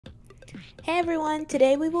Hey everyone,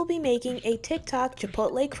 today we will be making a TikTok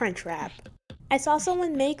Chipotle Crunchwrap. I saw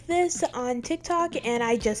someone make this on TikTok and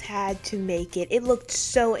I just had to make it. It looked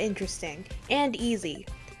so interesting and easy.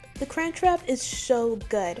 The Crunchwrap is so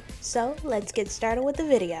good, so let's get started with the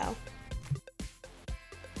video.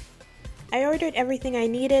 I ordered everything I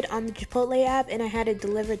needed on the Chipotle app and I had it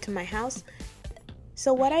delivered to my house.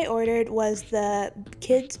 So what I ordered was the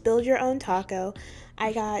Kids Build Your Own Taco.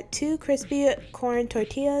 I got 2 crispy corn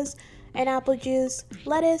tortillas, an apple juice,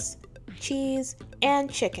 lettuce, cheese,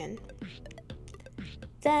 and chicken.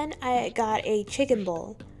 Then I got a chicken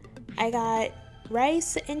bowl. I got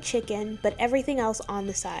rice and chicken, but everything else on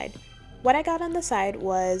the side. What I got on the side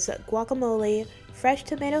was guacamole, fresh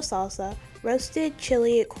tomato salsa, roasted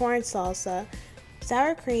chili corn salsa,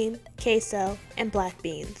 sour cream, queso, and black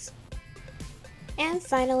beans. And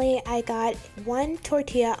finally, I got 1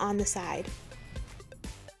 tortilla on the side.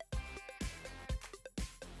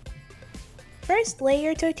 First, lay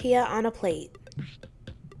your tortilla on a plate.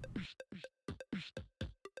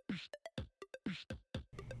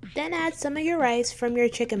 Then add some of your rice from your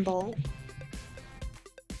chicken bowl.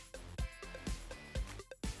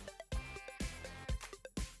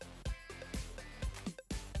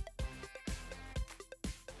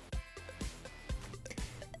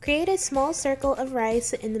 Create a small circle of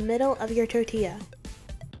rice in the middle of your tortilla.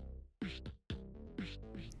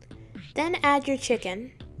 Then add your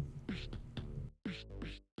chicken.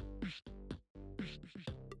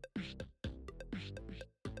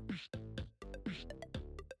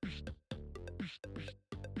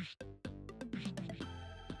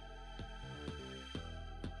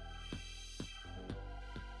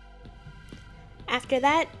 After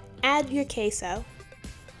that, add your queso.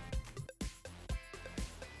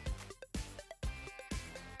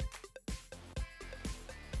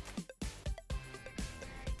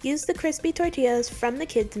 Use the crispy tortillas from the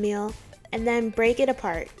kids' meal and then break it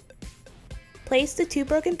apart. Place the 2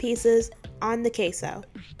 broken pieces on the queso.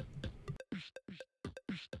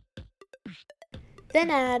 Then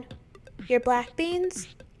add your black beans,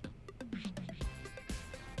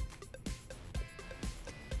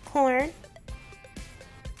 corn,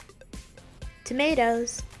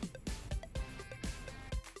 tomatoes,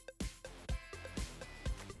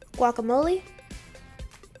 guacamole,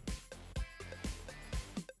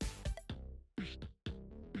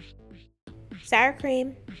 sour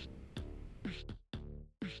cream,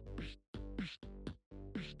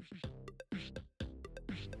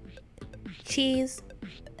 cheese,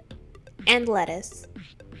 and lettuce.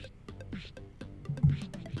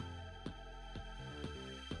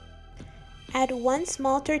 Add 1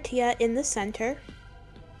 small tortilla in the center.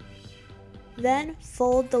 Then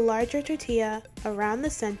fold the larger tortilla around the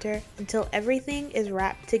center until everything is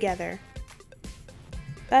wrapped together.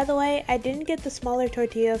 By the way, I didn't get the smaller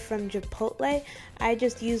tortilla from Chipotle, I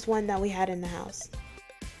just used one that we had in the house.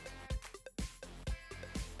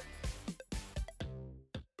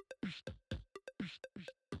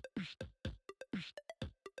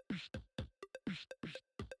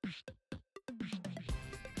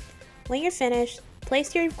 When you're finished,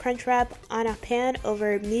 place your Crunchwrap on a pan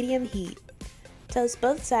over medium heat. Toast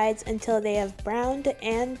both sides until they have browned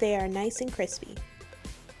and they are nice and crispy.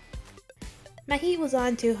 My heat was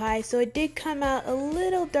on too high, so it did come out a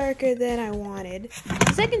little darker than I wanted.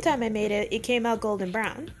 The second time I made it, it came out golden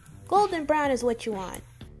brown. Golden brown is what you want.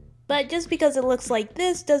 But just because it looks like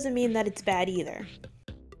this doesn't mean that it's bad either.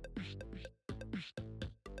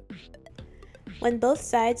 When both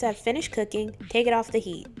sides have finished cooking, take it off the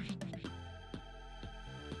heat.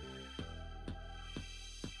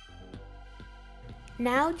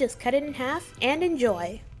 Now just cut it in half and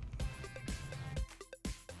enjoy.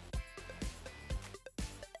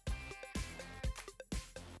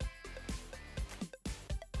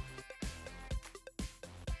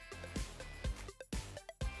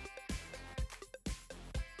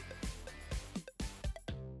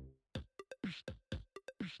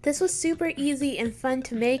 This was super easy and fun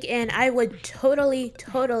to make and I would totally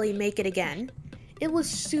make it again. It was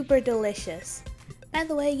super delicious. By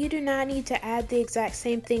the way, you do not need to add the exact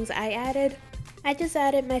same things I added. I just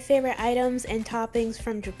added my favorite items and toppings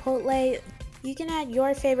from Chipotle. You can add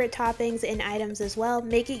your favorite toppings and items as well,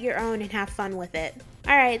 make it your own and have fun with it.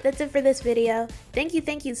 Alright, that's it for this video. Thank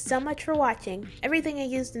you so much for watching. Everything I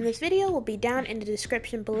used in this video will be down in the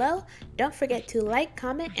description below. Don't forget to like,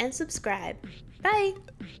 comment, and subscribe. Bye!